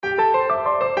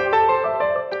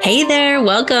Hey there,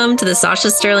 welcome to the Sasha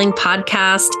Sterling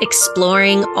podcast,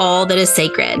 exploring all that is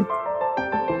sacred.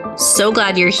 So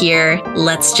glad you're here.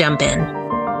 Let's jump in.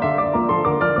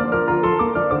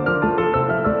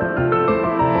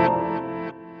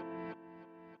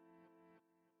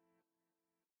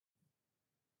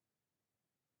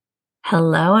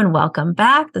 Hello and welcome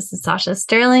back. This is Sasha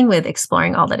Sterling with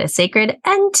Exploring All That Is Sacred.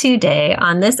 And today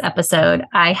on this episode,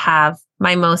 I have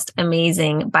my most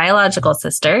amazing biological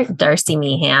sister, Darcy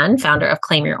Meehan, founder of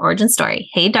Claim Your Origin Story.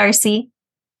 Hey, Darcy.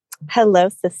 Hello,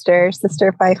 sister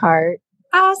of my heart.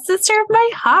 Oh, sister of my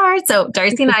heart. So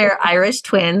Darcy and I are Irish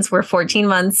twins. We're 14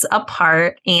 months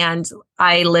apart. And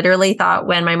I literally thought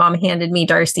when my mom handed me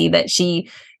Darcy that she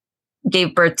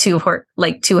gave birth to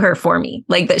her for me,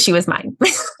 like that she was mine.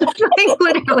 Like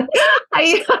literally,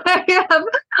 I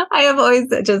have always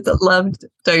just loved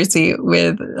Darcy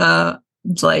with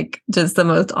just the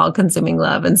most all-consuming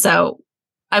love. And so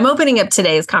I'm opening up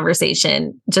today's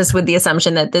conversation just with the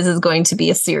assumption that this is going to be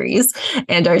a series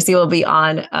and Darcy will be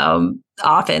on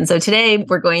often. So today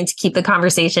we're going to keep the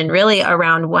conversation really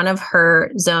around one of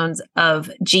her zones of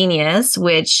genius,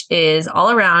 which is all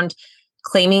around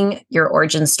claiming your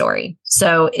origin story.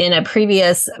 So in a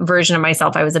previous version of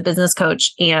myself, I was a business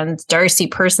coach, and Darcy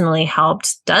personally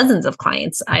helped dozens of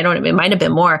clients. It might have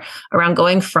been more, around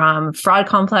going from fraud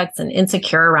complex and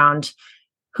insecure around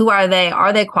who are they?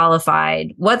 Are they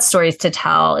qualified? What stories to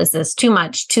tell? Is this too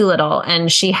much, too little?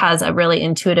 And she has a really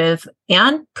intuitive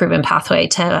and proven pathway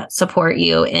to support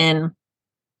you in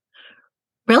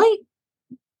really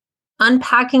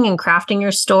unpacking and crafting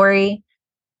your story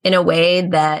in a way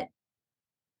that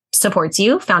supports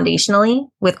you foundationally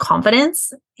with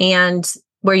confidence, and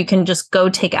where you can just go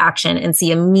take action and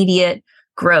see immediate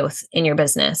growth in your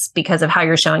business because of how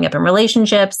you're showing up in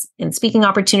relationships, in speaking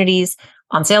opportunities,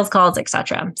 on sales calls,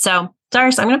 etc. So,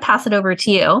 Darcy, I'm going to pass it over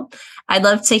to you. I'd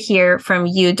love to hear from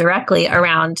you directly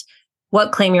around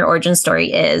what Claim Your Origin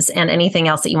Story is and anything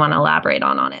else that you want to elaborate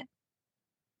on it.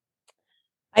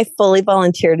 I fully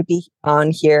volunteer to be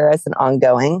on here as an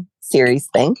ongoing series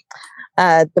thing.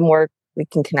 The more we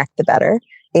can connect, the better.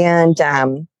 And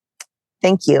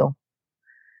thank you.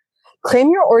 Claim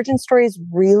Your Origin Story is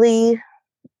really,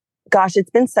 it's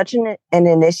been such an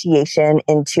initiation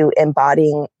into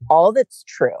embodying all that's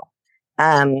true.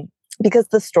 Because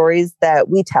the stories that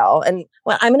we tell, and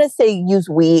I'm going to say use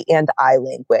we and I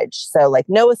language. So like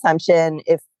no assumption.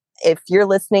 If you're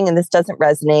listening and this doesn't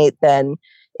resonate, then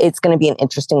it's going to be an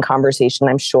interesting conversation,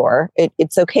 I'm sure.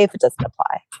 It's okay if it doesn't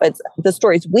apply. But the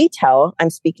stories we tell, I'm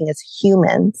speaking as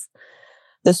humans,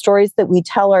 the stories that we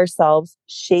tell ourselves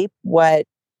shape what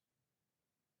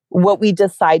we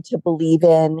decide to believe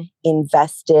in,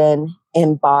 invest in,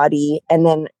 embody, and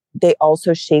then they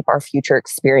also shape our future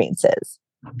experiences.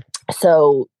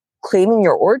 So claiming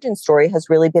your origin story has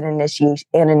really been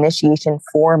an initiation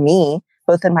for me,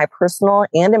 both in my personal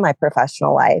and in my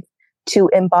professional life, to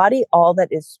embody all that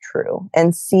is true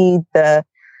and see the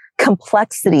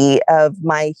complexity of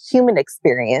my human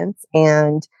experience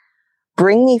and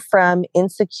bring me from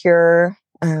insecure,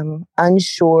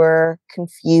 unsure,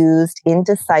 confused,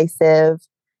 indecisive,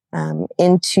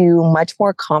 into much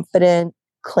more confident,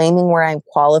 claiming where I'm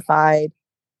qualified,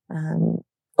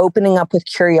 opening up with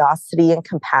curiosity and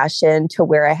compassion to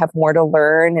where I have more to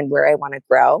learn and where I want to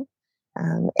grow,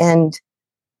 and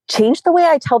change the way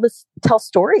I tell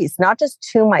stories, not just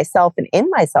to myself and in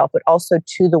myself, but also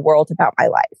to the world about my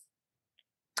life.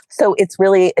 So it's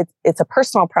really, it's a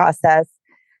personal process.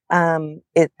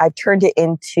 I've turned it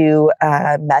into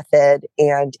a method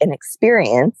and an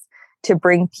experience to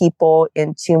bring people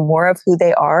into more of who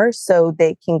they are so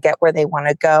they can get where they want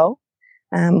to go,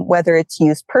 whether it's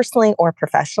used personally or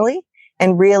professionally.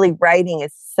 And really writing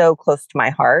is so close to my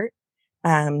heart,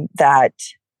 that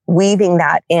weaving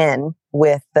that in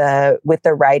with the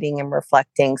writing and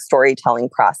reflecting storytelling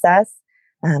process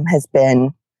has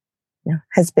been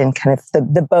kind of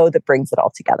the bow that brings it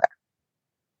all together.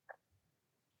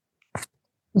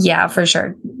 Yeah, for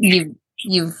sure.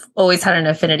 You've always had an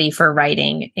affinity for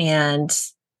writing, and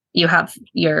you have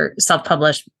your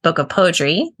self-published book of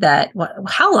poetry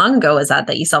how long ago was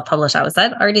that you self-published that? Was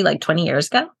that already like 20 years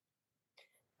ago?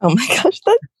 Oh my gosh,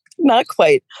 that's not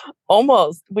quite.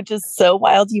 Almost, which is so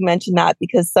wild you mentioned that,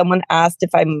 because someone asked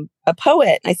if I'm a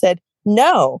poet. And I said,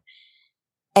 no.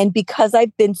 And because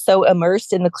I've been so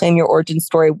immersed in the Claim Your Origin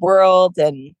Story world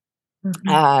and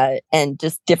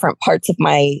just different parts of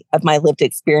my lived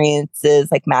experiences,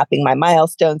 like mapping my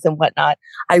milestones and whatnot,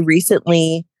 I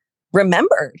recently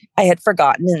remembered. I had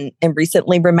forgotten and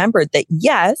recently remembered that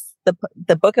yes,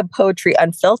 the book of poetry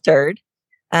Unfiltered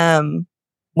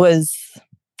was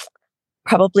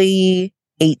probably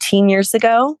 18 years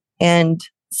ago. And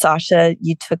Sasha,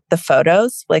 you took the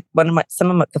photos, like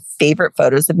some of the favorite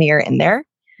photos of me are in there.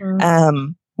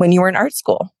 When you were in art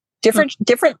school, different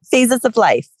phases of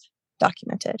life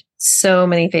documented. So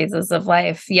many phases of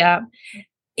life. Yeah.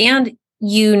 And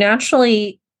you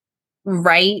naturally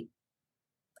write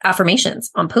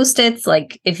affirmations on Post-its.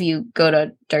 Like if you go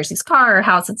to Darcy's car or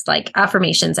house, it's like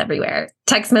affirmations everywhere.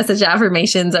 Text message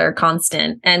affirmations are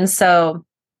constant. And so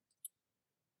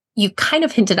you kind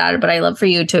of hinted at it, but I love for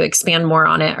you to expand more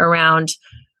on it around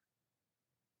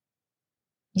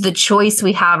the choice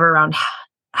we have around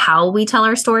how we tell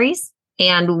our stories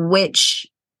and which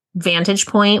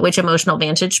emotional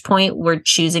vantage point we're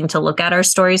choosing to look at our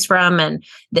stories from and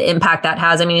the impact that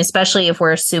has. I mean, especially if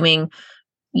we're assuming,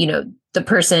 the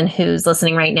person who's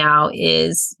listening right now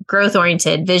is growth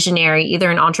oriented, visionary, either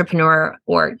an entrepreneur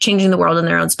or changing the world in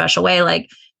their own special way. Like,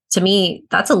 to me,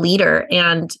 that's a leader.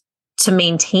 And to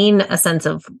maintain a sense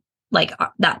of like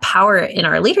that power in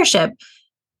our leadership,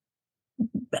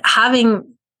 having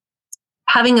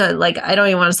a, like, I don't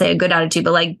even want to say a good attitude,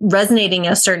 but like resonating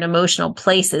a certain emotional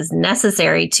place is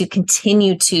necessary to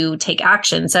continue to take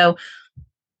action. So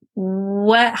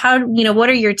what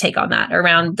are your take on that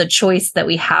around the choice that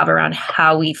we have around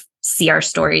how we see our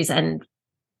stories and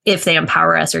if they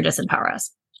empower us or disempower us?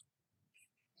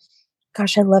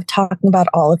 Gosh, I love talking about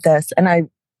all of this.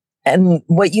 And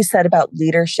what you said about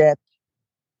leadership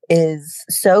is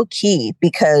so key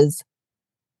because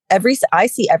I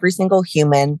see every single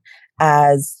human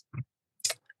as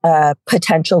a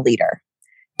potential leader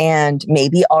and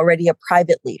maybe already a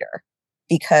private leader,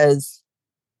 because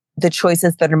the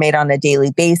choices that are made on a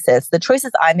daily basis, the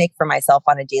choices I make for myself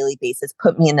on a daily basis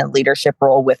put me in a leadership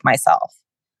role with myself,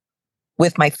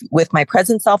 with my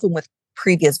present self and with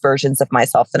previous versions of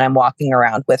myself that I'm walking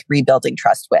around with, rebuilding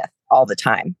trust with all the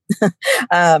time.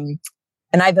 And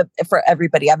for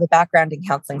everybody, I have a background in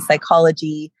counseling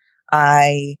psychology.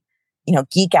 I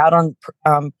geek out on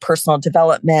personal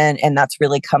development, and that's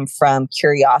really come from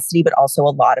curiosity, but also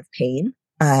a lot of pain,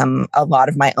 a lot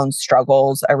of my own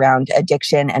struggles around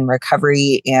addiction and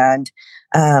recovery, and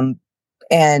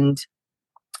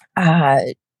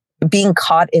being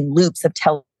caught in loops of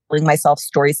telling myself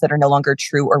stories that are no longer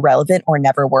true or relevant or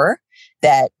never were,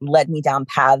 that led me down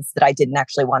paths that I didn't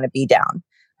actually want to be down.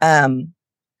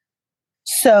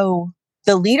 So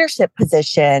the leadership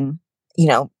position,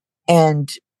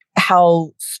 and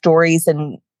how stories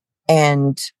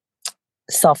and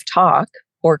self-talk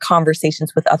or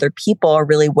conversations with other people are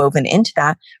really woven into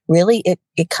that. Really,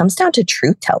 it comes down to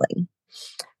truth telling.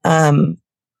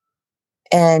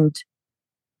 And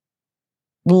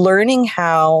learning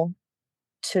how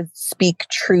to speak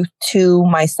truth to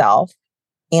myself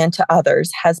and to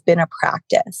others has been a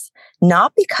practice.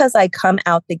 Not because I come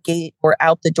out the gate or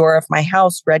out the door of my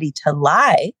house ready to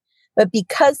lie, but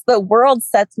because the world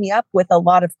sets me up with a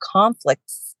lot of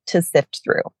conflicts to sift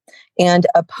through and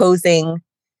opposing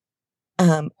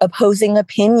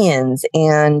opinions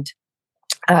and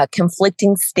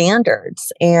conflicting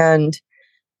standards. And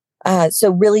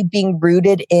so really being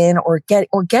rooted in or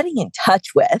getting in touch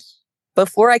with,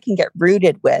 before I can get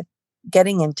rooted with,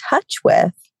 getting in touch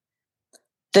with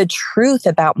the truth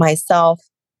about myself,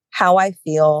 how I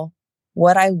feel,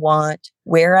 what I want,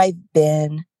 where I've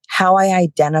been, how I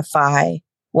identify,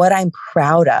 what I'm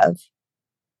proud of.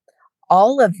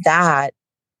 All of that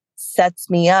sets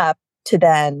me up to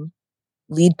then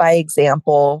lead by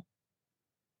example,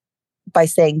 by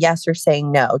saying yes or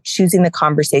saying no, choosing the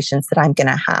conversations that I'm going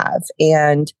to have.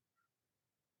 And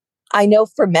I know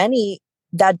for many,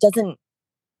 that doesn't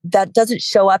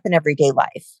show up in everyday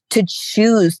life, to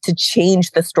choose to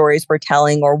change the stories we're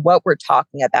telling or what we're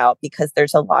talking about, because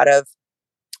there's a lot of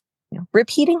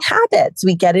repeating habits.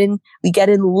 We get in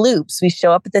loops. We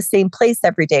show up at the same place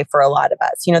every day for a lot of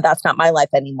us. That's not my life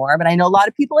anymore, but I know a lot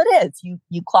of people it is.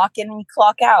 You clock in and you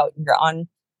clock out, and you're on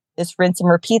this rinse and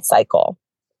repeat cycle.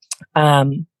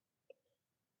 But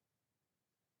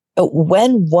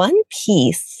when one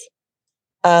piece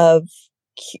of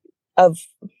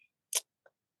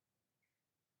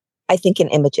I think in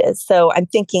images. So I'm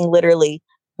thinking literally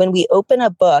when we open a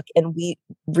book and we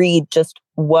read just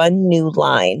one new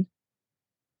line,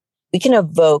 we can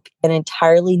evoke an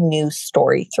entirely new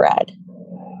story thread.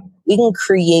 We can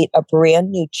create a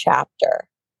brand new chapter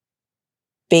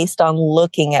based on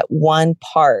looking at one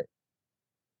part,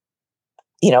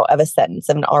 of a sentence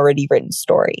of an already written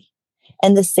story.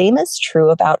 And the same is true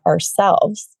about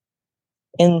ourselves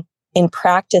in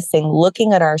practicing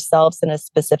looking at ourselves in a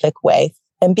specific way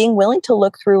and being willing to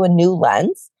look through a new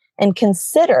lens and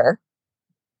consider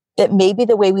that maybe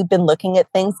the way we've been looking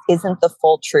at things isn't the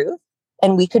full truth.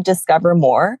 And we could discover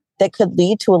more that could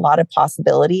lead to a lot of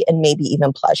possibility and maybe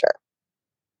even pleasure.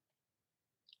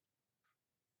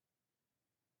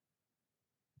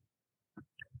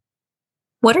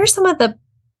 What are some of the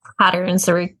patterns,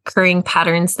 the recurring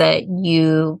patterns that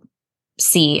you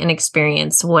see and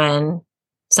experience when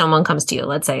someone comes to you?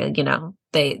 Let's say,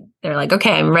 they're like,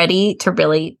 okay, I'm ready to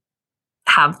really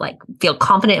feel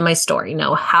confident in my story,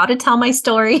 know how to tell my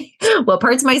story, what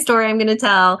parts of my story I'm going to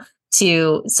tell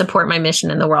to support my mission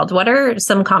in the world. What are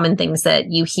some common things that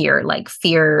you hear, like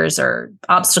fears or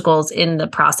obstacles in the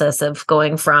process of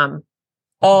going from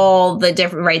all the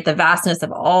different, right, the vastness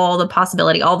of all the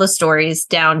possibility, all the stories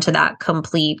down to that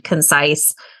complete,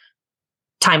 concise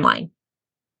timeline?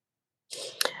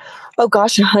 Oh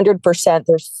gosh, 100%.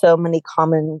 There's so many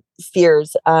common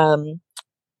fears,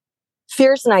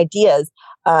 fears and ideas.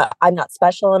 I'm not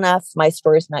special enough. My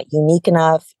story's not unique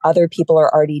enough. Other people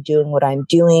are already doing what I'm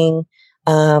doing.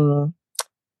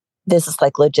 This is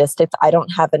like logistics. I don't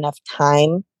have enough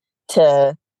time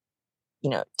to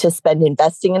spend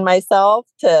investing in myself,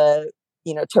 to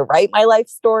write my life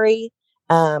story.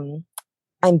 I'm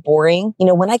boring.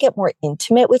 When I get more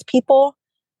intimate with people,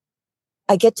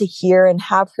 I get to hear and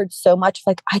have heard so much,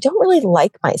 like, I don't really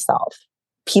like myself.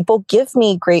 People give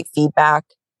me great feedback,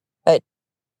 but,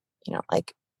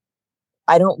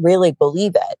 I don't really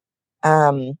believe it.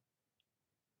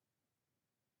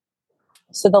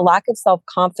 So the lack of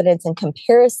self-confidence and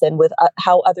comparison with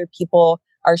how other people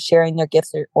are sharing their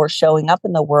gifts or showing up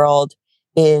in the world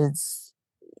is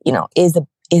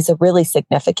a really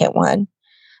significant one.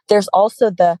 There's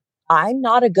also I'm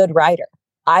not a good writer.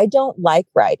 I don't like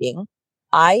writing.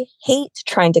 I hate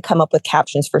trying to come up with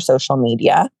captions for social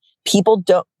media. People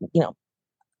don't,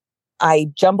 I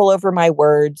jumble over my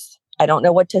words. I don't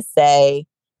know what to say.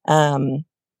 But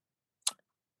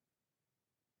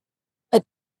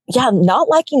yeah, not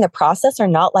liking the process or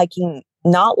not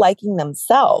liking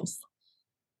themselves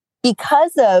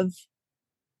because of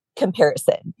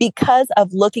comparison, because of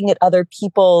looking at other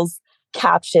people's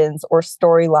captions or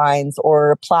storylines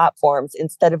or platforms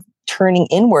instead of turning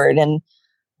inward and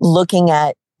looking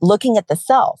at the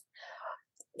self.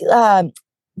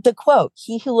 The quote,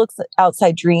 "He who looks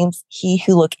outside dreams, he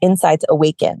who looks inside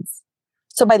awakens."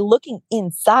 So by looking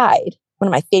inside, one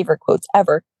of my favorite quotes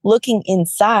ever, looking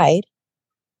inside,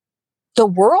 the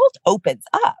world opens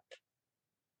up.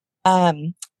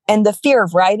 And the fear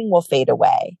of writing will fade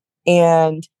away,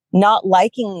 and not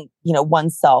liking,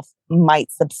 oneself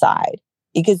might subside,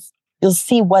 because you'll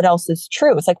see what else is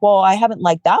true. It's like, well, I haven't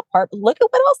liked that part, but look at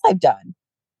what else I've done.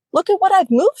 Look at what I've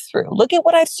moved through. Look at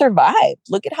what I've survived.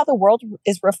 Look at how the world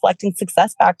is reflecting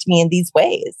success back to me in these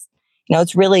ways.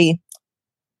 It's really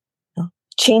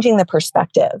changing the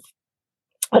perspective,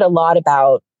 but a lot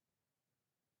about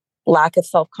lack of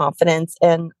self-confidence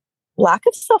and lack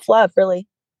of self-love, really.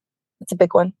 It's a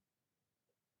big one,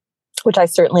 which I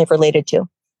certainly have related to.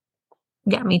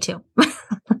 Yeah, me too.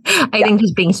 I think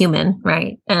just being human,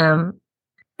 right? And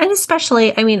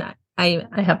especially, I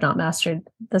have not mastered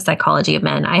the psychology of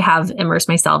men. I have immersed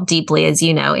myself deeply, as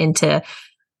you know, into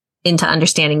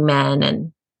understanding men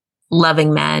and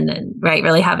loving men, and right,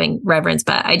 really having reverence.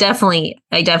 But I definitely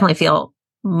feel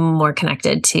more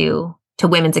connected to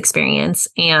women's experience,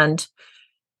 and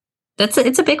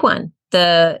it's a big one.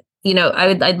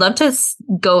 I'd love to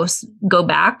go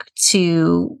back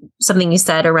to something you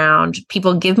said around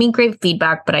people give me great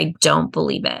feedback, but I don't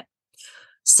believe it.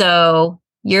 So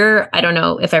I don't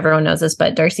know if everyone knows this,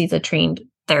 but Darcy's a trained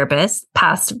therapist,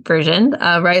 past version,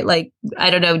 right? Like,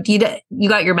 I don't know, you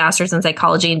got your master's in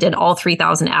psychology and did all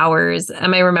 3,000 hours.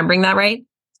 Am I remembering that right?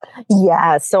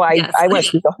 Yeah. So I went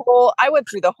through the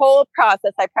whole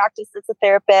process. I practiced as a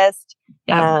therapist,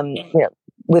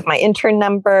 with my intern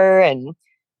number, and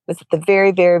was at the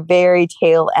very, very, very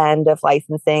tail end of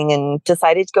licensing and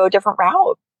decided to go a different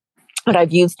route. But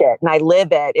I've used it and I live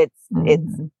it.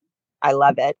 I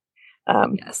love it.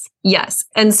 Yes.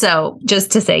 And so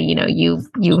just to say,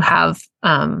 you have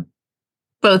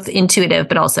both intuitive,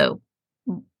 but also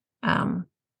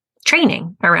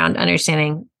training around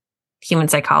understanding human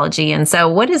psychology. And so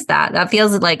what is that? That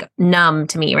feels like numb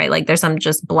to me, right? Like there's some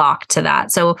just block to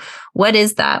that. So what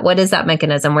is that? What is that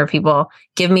mechanism where people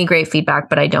give me great feedback,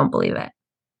 but I don't believe it?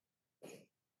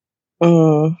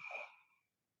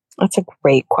 That's a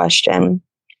great question.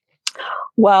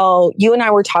 Well, you and I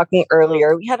were talking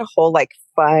earlier. We had a whole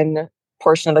fun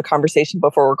portion of the conversation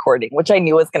before recording, which I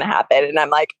knew was going to happen. And I'm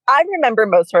like, I remember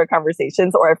most of our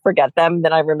conversations, or I forget them,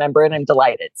 then I remember and I'm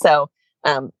delighted. So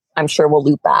I'm sure we'll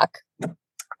loop back.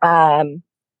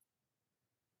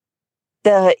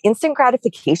 The instant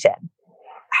gratification,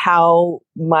 how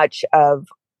much of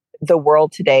the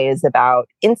world today is about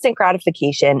instant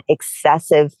gratification,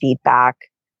 excessive feedback,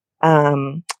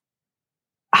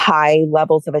 high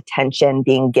levels of attention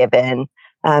being given,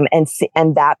 and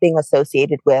that being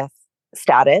associated with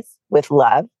status, with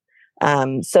love.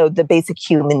 So the basic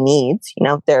human needs,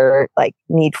 they're like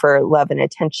need for love and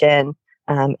attention,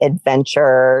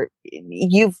 adventure.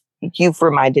 You've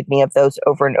reminded me of those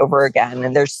over and over again,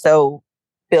 and they're so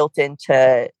built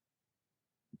into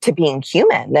being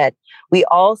human that we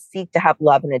all seek to have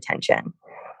love and attention.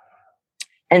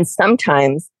 And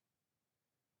sometimes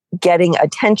getting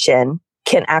attention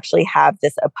can actually have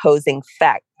this opposing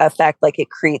effect, like it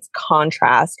creates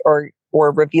contrast or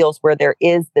reveals where there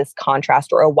is this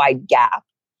contrast or a wide gap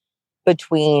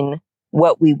between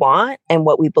what we want and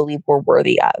what we believe we're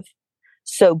worthy of.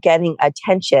 So getting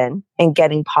attention and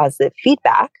getting positive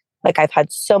feedback, like I've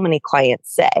had so many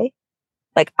clients say,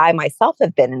 like I myself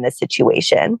have been in this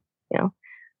situation,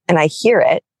 and I hear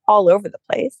it all over the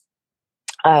place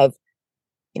of,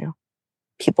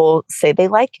 people say they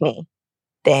like me.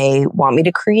 They want me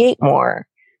to create more,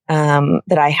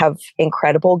 that I have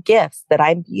incredible gifts, that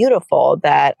I'm beautiful,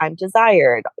 that I'm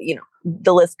desired.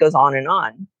 The list goes on and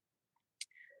on.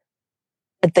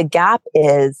 But the gap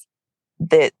is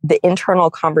the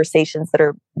internal conversations that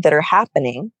are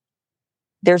happening.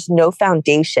 There's no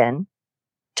foundation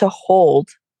to hold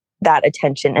that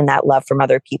attention and that love from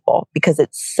other people because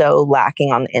it's so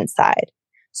lacking on the inside.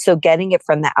 So getting it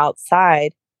from the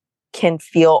outside can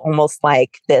feel almost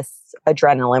like this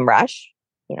adrenaline rush.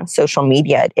 Social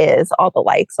media, it is all the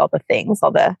likes, all the things,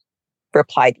 all the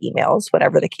replied emails,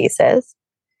 whatever the case is.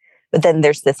 But then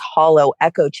there's this hollow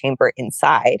echo chamber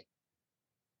inside.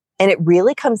 And it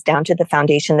really comes down to the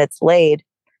foundation that's laid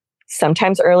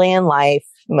sometimes early in life,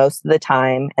 most of the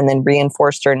time, and then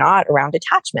reinforced or not around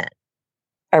attachment,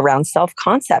 around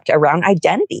self-concept, around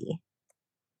identity.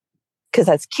 Because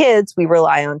as kids, we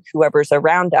rely on whoever's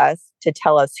around us to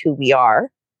tell us who we are.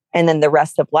 And then the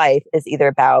rest of life is either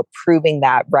about proving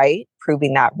that right,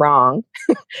 proving that wrong,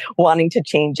 wanting to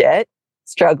change it,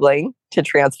 struggling to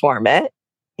transform it.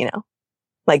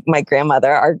 Like my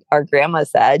grandmother, our grandma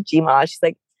said, Gma, she's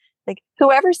like,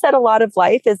 whoever said a lot of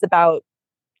life is about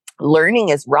learning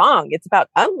is wrong. It's about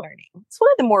unlearning. It's one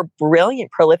of the more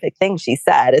brilliant, prolific things she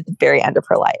said at the very end of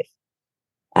her life.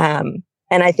 And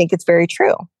I think it's very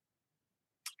true.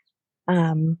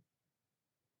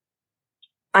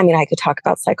 I could talk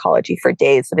about psychology for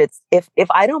days, but it's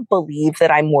if I don't believe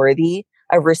that I'm worthy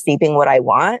of receiving what I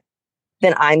want,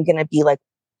 then I'm going to be like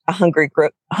a hungry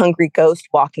ghost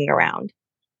walking around,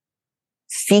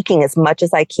 seeking as much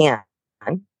as I can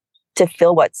to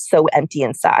fill what's so empty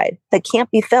inside that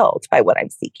can't be filled by what I'm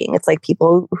seeking. It's like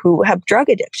people who have drug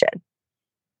addiction.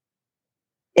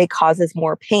 It causes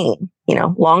more pain,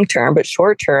 long term, but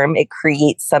short term, it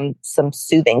creates some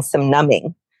soothing, some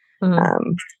numbing.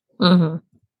 Mm-hmm.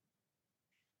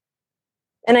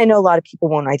 And I know a lot of people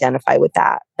won't identify with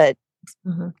that, but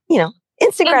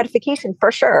instant gratification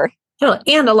for sure.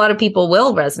 And a lot of people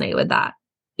will resonate with that,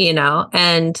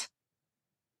 and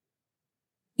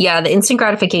yeah, the instant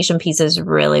gratification piece is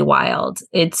really wild.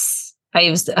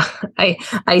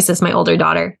 Isis, my older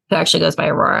daughter, who actually goes by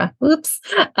Aurora,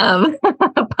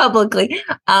 publicly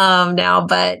now,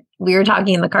 but we were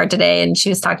talking in the car today and she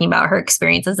was talking about her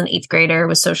experience as an 8th grader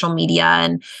with social media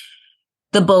and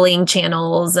the bullying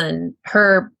channels and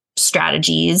her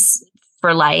strategies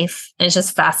for life. And it's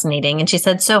just fascinating. And she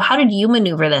said, so how did you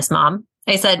maneuver this, Mom?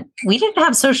 I said, we didn't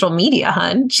have social media,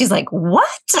 hun. She's like, what?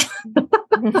 You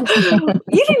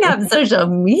didn't have social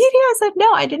media? I said,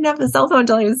 no, I didn't have a cell phone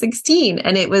until I was 16.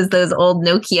 And it was those old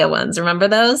Nokia ones. Remember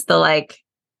those?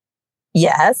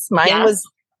 Yes, mine was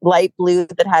light blue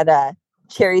that had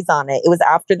cherries on it. It was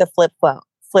after the flip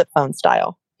phone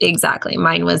style. Exactly.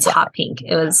 Mine was hot pink.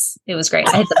 It was great.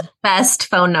 I had the best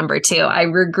phone number too. I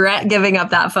regret giving up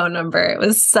that phone number. It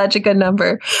was such a good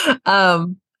number.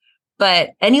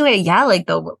 But anyway, like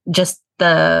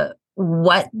our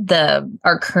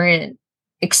current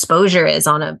exposure is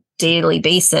on a daily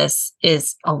basis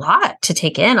is a lot to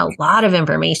take in, a lot of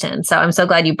information. So I'm so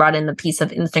glad you brought in the piece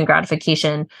of instant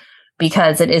gratification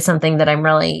because it is something that I'm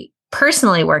really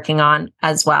personally working on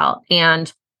as well.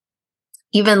 And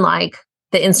even like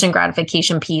the instant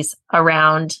gratification piece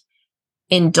around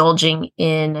indulging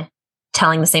in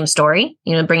telling the same story,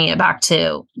 bringing it back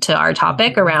to our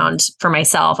topic around, for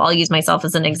myself, I'll use myself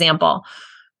as an example.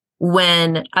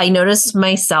 When I noticed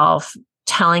myself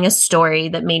telling a story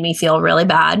that made me feel really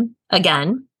bad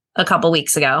again, a couple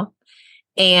weeks ago,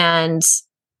 and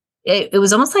it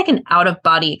was almost like an out of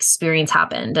body experience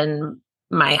happened. And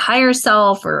my higher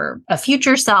self or a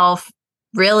future self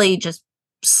really just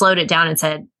slowed it down and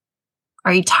said,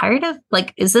 are you tired of,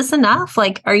 like, is this enough?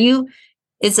 Like, do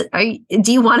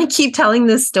you want to keep telling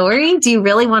this story? Do you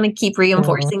really want to keep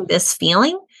reinforcing this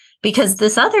feeling? Because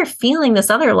this other feeling, this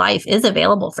other life is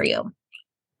available for you.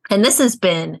 And this has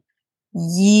been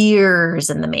years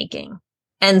in the making.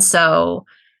 And so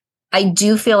I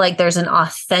do feel like there's an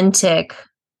authentic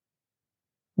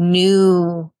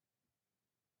new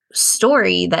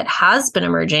story that has been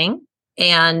emerging.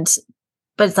 But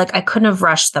it's like, I couldn't have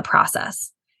rushed the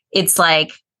process. It's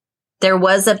like, there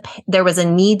was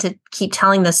a need to keep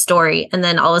telling this story. And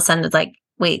then all of a sudden it's like,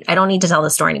 wait, I don't need to tell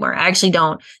this story anymore. I actually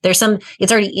don't. It's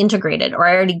already integrated, or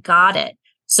I already got it.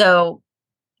 So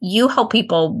you help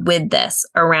people with this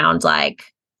around like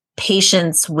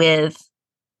patience with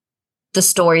the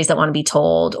stories that want to be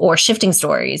told, or shifting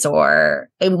stories, or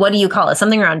what do you call it?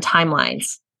 Something around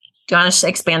timelines. Do you want to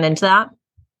expand into that?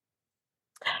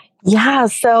 Yeah.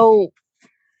 So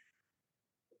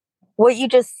what you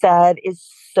just said is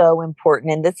so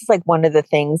important. And this is like one of the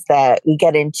things that we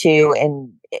get into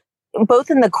in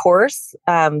both in the course,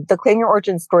 the Claim Your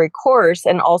Origin Story course,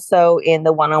 and also in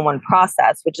the one-on-one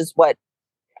process, which is what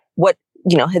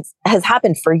has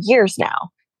happened for years now.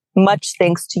 Much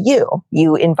thanks to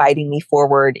you inviting me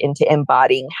forward into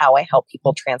embodying how I help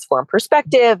people transform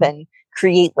perspective and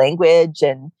create language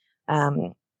and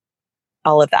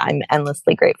all of that. I'm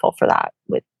endlessly grateful for that,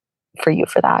 for you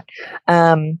for that.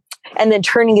 And then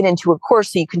turning it into a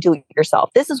course so you can do it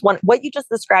yourself. What you just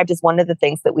described is one of the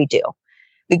things that we do.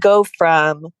 We go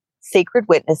from sacred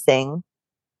witnessing,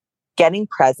 getting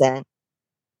present,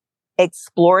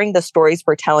 exploring the stories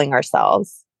we're telling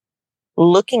ourselves,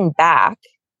 looking back,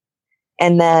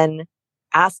 and then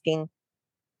asking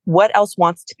what else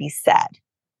wants to be said.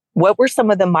 What were some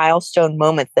of the milestone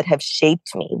moments that have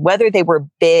shaped me, whether they were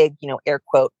big, air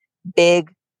quote,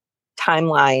 big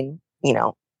timeline,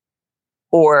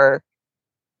 or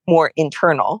more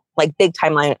internal, like big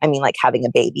timeline. I mean, like having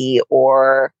a baby,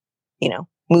 or,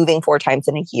 moving 4 times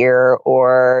in a year,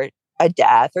 or a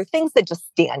death, or things that just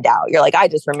stand out. You're like, I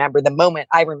just remember the moment.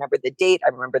 I remember the date. I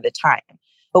remember the time.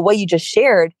 But what you just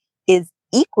shared is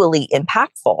equally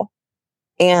impactful,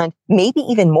 and maybe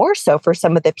even more so for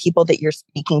some of the people that you're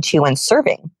speaking to and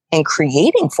serving and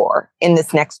creating for in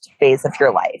this next phase of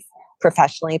your life,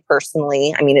 professionally,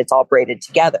 personally. I mean, it's all braided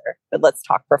together, but let's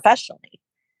talk professionally.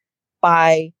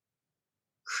 By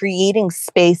creating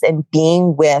space and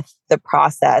being with the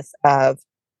process of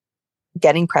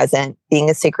getting present, being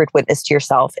a sacred witness to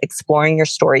yourself, exploring your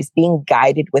stories, being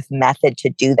guided with method to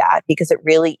do that, because it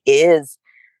really is,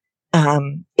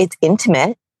 it's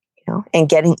intimate, and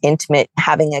getting intimate,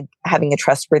 having a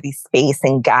trustworthy space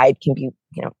and guide can be,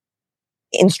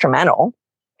 instrumental.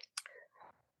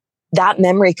 That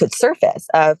memory could surface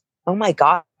of, oh my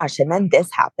gosh, and then this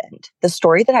happened. The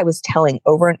story that I was telling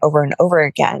over and over and over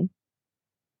again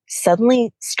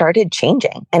suddenly started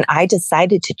changing, and I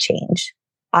decided to change.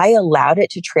 I allowed it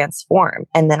to transform.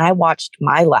 And then I watched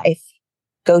my life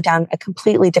go down a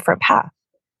completely different path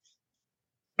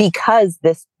because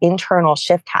this internal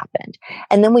shift happened.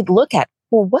 And then we'd look at,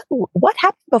 well, what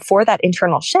happened before that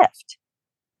internal shift?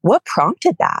 What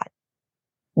prompted that?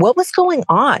 What was going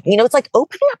on? It's like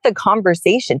opening up the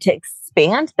conversation to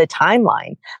expand the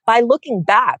timeline. By looking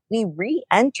back, we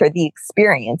re-enter the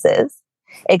experiences,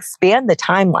 expand the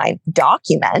timeline,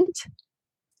 document.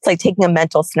 It's like taking a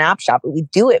mental snapshot, but we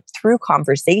do it through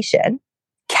conversation,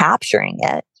 capturing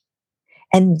it.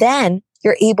 And then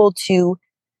you're able to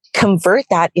convert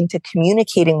that into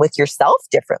communicating with yourself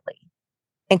differently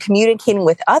and communicating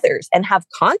with others and have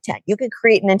content. You could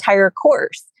create an entire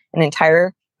course, an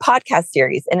entire podcast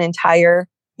series, an entire,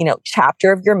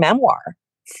 chapter of your memoir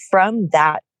from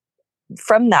that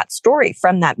story,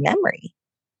 from that memory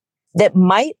that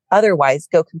might otherwise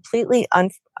go completely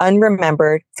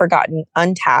unremembered, forgotten,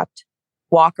 untapped,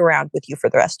 walk around with you for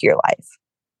the rest of your life.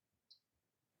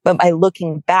 But by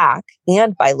looking back, you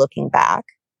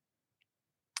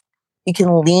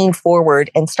can lean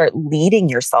forward and start leading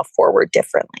yourself forward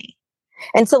differently.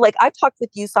 And so like I talked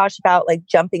with you, Sash, about like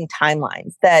jumping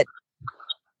timelines, that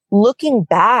looking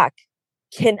back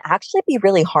can actually be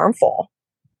really harmful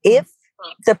if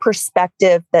the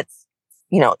perspective that's,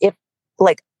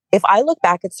 if I look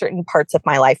back at certain parts of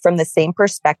my life from the same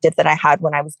perspective that I had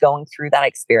when I was going through that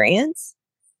experience,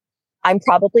 I'm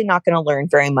probably not going to learn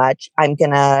very much. I'm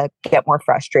going to get more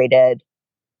frustrated,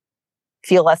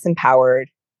 feel less empowered,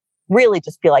 really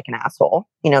just feel like an asshole,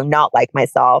 not like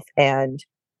myself, and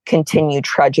continue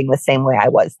trudging the same way I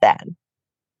was then.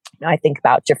 I think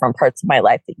about different parts of my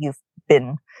life that you've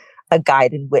been a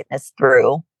guide and witness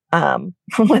through,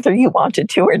 whether you wanted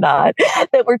to or not,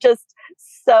 that were just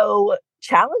so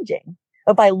challenging.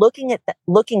 But by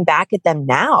looking back at them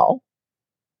now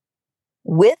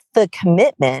with the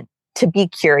commitment to be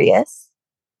curious,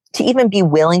 to even be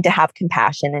willing to have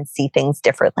compassion and see things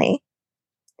differently,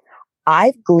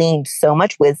 I've gleaned so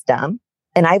much wisdom,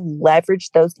 and I've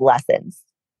leveraged those lessons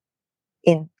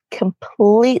in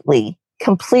completely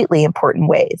important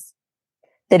ways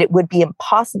that it would be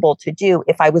impossible to do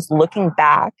if I was looking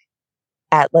back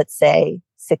at, let's say,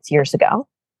 6 years ago,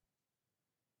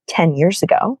 10 years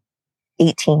ago,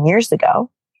 18 years ago,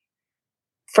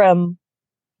 from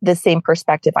the same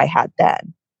perspective I had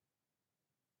then.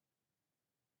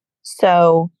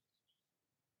 So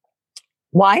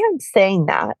why I'm saying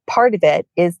that, part of it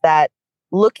is that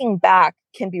looking back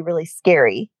can be really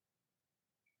scary.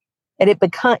 And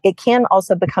it can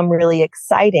also become really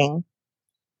exciting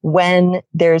when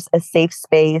there's a safe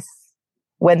space,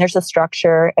 when there's a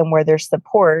structure, and where there's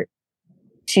support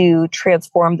to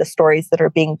transform the stories that are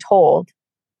being told,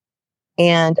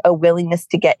 and a willingness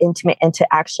to get intimate and to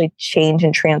actually change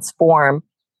and transform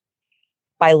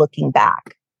by looking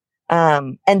back.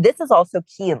 And this is also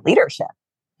key in leadership,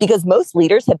 because most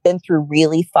leaders have been through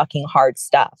really fucking hard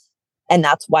stuff. And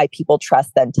that's why people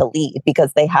trust them to lead,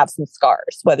 because they have some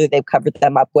scars, whether they've covered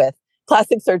them up with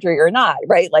plastic surgery or not,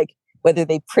 right? Like whether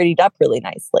they prettied up really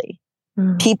nicely.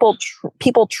 People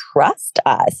trust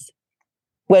us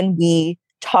when we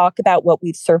talk about what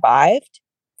we've survived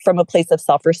from a place of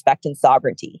self-respect and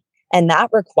sovereignty. And that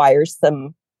requires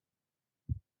some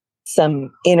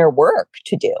inner work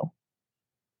to do,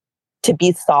 to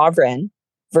be sovereign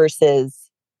versus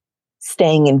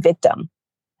staying in victim.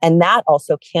 And that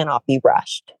also cannot be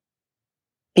rushed,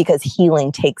 because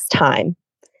healing takes time.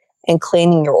 And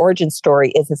claiming your origin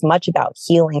story is as much about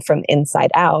healing from the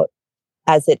inside out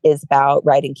as it is about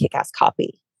writing kick-ass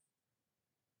copy.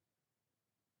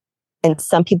 And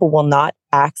some people will not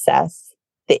access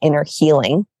the inner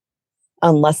healing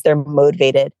unless they're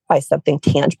motivated by something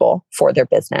tangible for their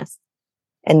business.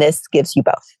 And this gives you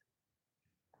both.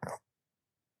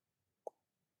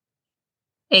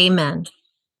 Amen.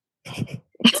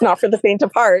 It's not for the faint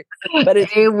of heart, but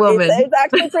it's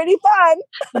actually pretty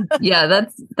fun. Yeah,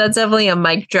 that's definitely a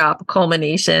mic drop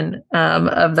culmination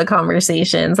of the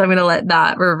conversation. So I'm going to let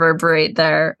that reverberate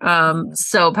there.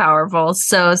 So powerful.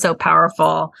 So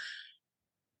powerful.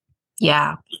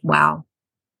 Yeah. Wow.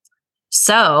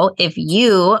 So if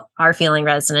you are feeling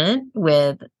resonant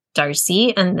with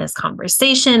Darcy and this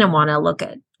conversation and want to look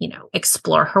at,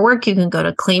 explore her work, you can go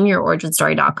to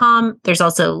claimyouriginstory.com. There's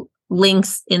also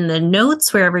links in the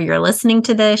notes wherever you're listening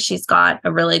to this. She's got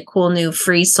a really cool new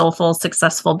free Soulful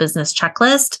Successful Business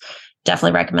Checklist.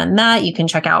 Definitely recommend that. You can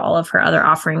check out all of her other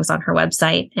offerings on her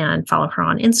website and follow her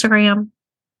on Instagram.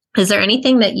 Is there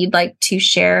anything that you'd like to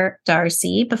share,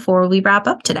 Darcy, before we wrap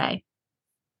up today?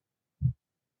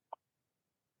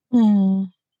 Well,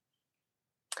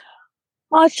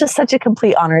 it's just such a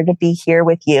complete honor to be here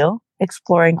with you,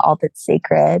 exploring all that's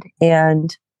sacred.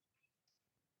 And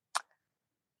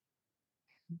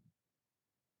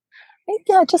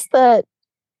just that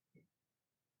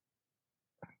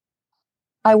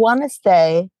I want to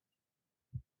say,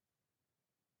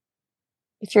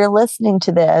 if you're listening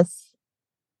to this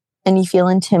and you feel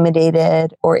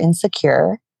intimidated or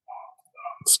insecure,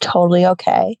 it's totally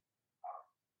okay.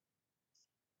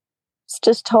 It's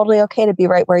just totally okay to be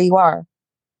right where you are.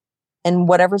 And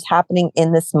whatever's happening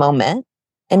in this moment,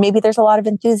 and maybe there's a lot of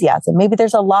enthusiasm, maybe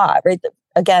there's a lot, right?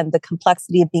 Again, the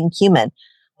complexity of being human.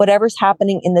 Whatever's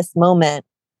happening in this moment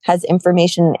has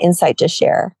information and insight to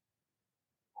share.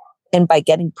 And by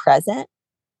getting present,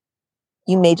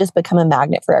 you may just become a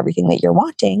magnet for everything that you're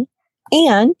wanting.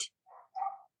 And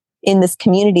in this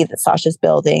community that Sasha's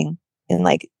building, in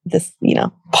like this,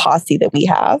 posse that we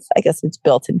have, I guess it's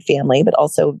built in family, but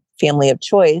also family of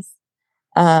choice.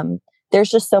 There's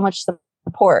just so much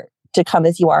support to come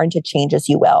as you are and to change as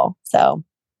you will. So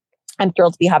I'm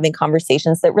thrilled to be having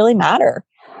conversations that really matter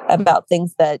about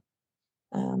things that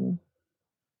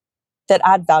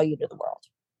add value to the world.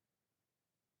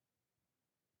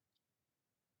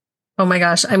 Oh my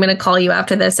gosh, I'm going to call you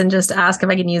after this and just ask if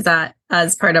I can use that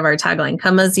as part of our tagline.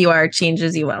 Come as you are, change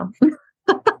as you will.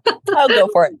 I'll go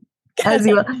for it. As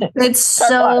you will. It's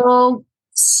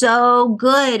so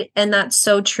good. And that's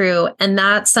so true. And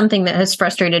that's something that has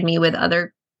frustrated me with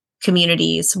other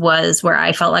communities, was where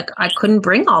I felt like I couldn't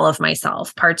bring all of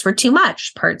myself. Parts were too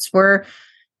much. Parts were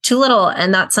too little.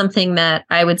 And that's something that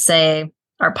I would say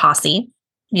our posse,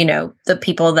 the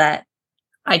people that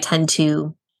I tend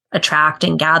to attract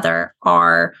and gather,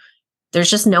 there's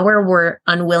just nowhere we're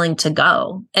unwilling to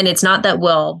go. And it's not that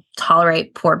we'll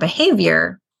tolerate poor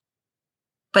behavior,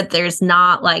 but there's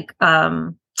not like,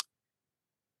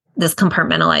 this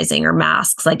compartmentalizing or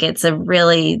masks. Like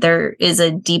there is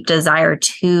a deep desire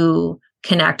to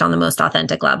connect on the most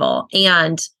authentic level,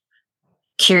 and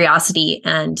curiosity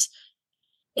and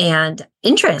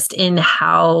interest in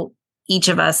how each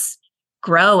of us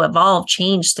grow, evolve,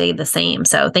 change, stay the same.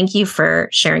 So thank you for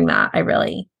sharing that. I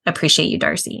really appreciate you,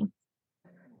 Darcy.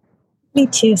 Me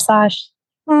too, Sash.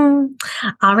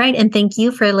 All right. And thank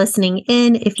you for listening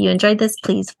in. If you enjoyed this,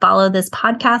 please follow this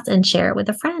podcast and share it with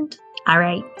a friend. All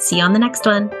right. See you on the next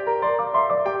one.